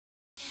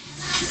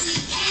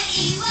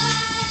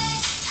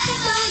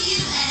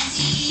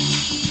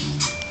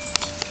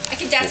I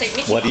can dance like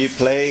Mickey. What are you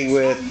playing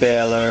with,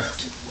 Baylor?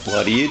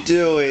 What are you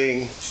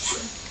doing?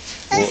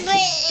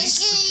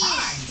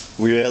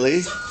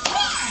 Really?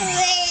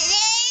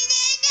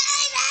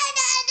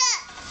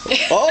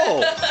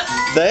 Oh,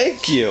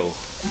 thank you.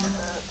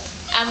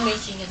 I'm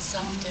making it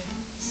softer,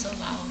 so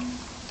loud.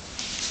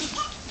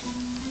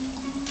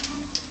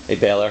 Hey,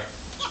 Baylor.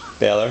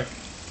 Baylor.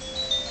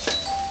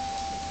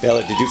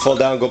 Baylor, did you fall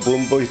down and go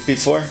boom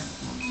before?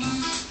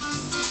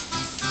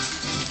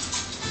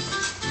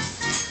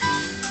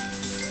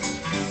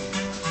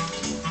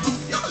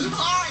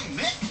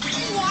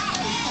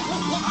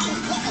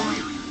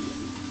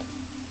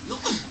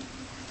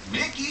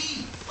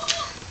 Mickey!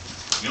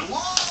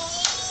 Hello!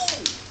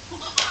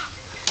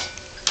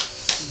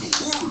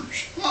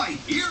 George, I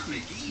hear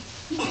Mickey,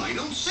 but I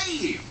don't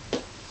see him.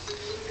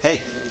 Hey,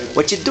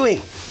 what you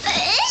doing?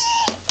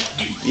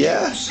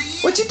 Yeah?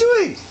 What you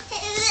doing?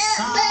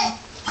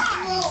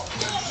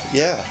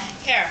 Yeah.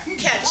 Here,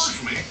 catch.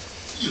 George, Mick,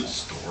 you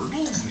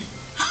startled me.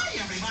 Hi,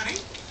 everybody.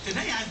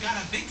 Today I've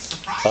got a big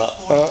surprise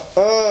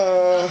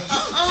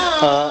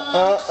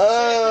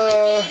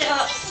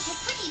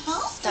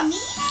Stop.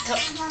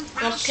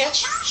 Come,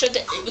 catch. Show the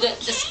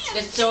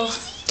throw.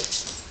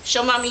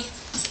 Show mommy.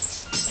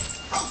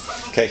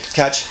 Okay,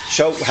 catch.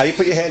 Show how you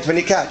put your hands when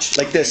you catch.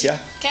 Like this, yeah?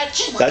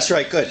 Catch. That's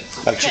right, good.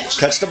 Now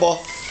catch the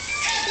ball.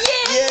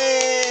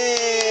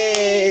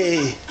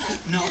 Yay!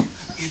 No,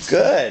 it's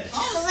Good.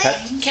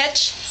 Catch.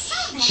 Catch.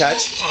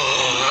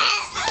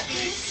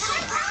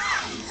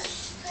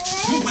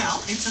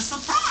 Well, it's a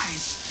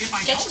surprise. If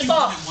I Catch told the you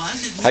ball. what it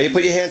was, it How you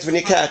put your hands when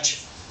you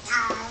catch?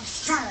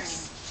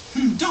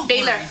 Don't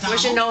Baylor, worry,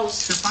 where's your Donald.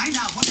 nose? To find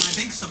out what my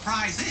big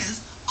surprise is,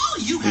 all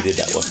you have did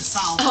to that do one. is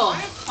solve Oh.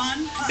 5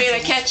 fun puzzles. Baylor,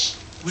 catch.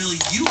 Will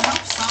you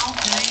help solve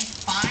today's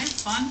 5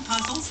 fun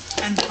puzzles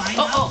and find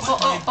out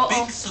what my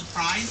big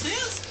surprise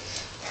is?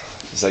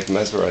 He's like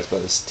mesmerized by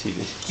this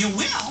TV. You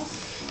will?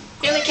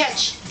 Baylor,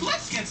 catch.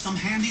 Let's get some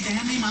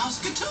handy-dandy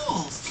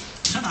mouse-ka-tools.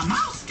 To the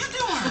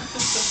mouse-ka-doer.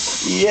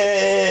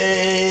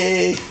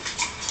 Yay!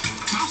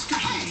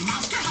 Mouse-ka-hey,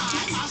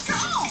 mouse-ka-hi,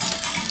 mouse-ka-ho.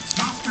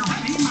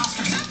 Mouse-ka-ready,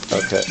 mouse-ka-set.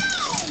 Okay.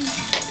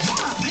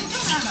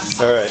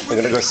 All right, I'm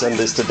gonna go send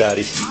this to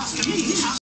Daddy. Mouse-ka-me,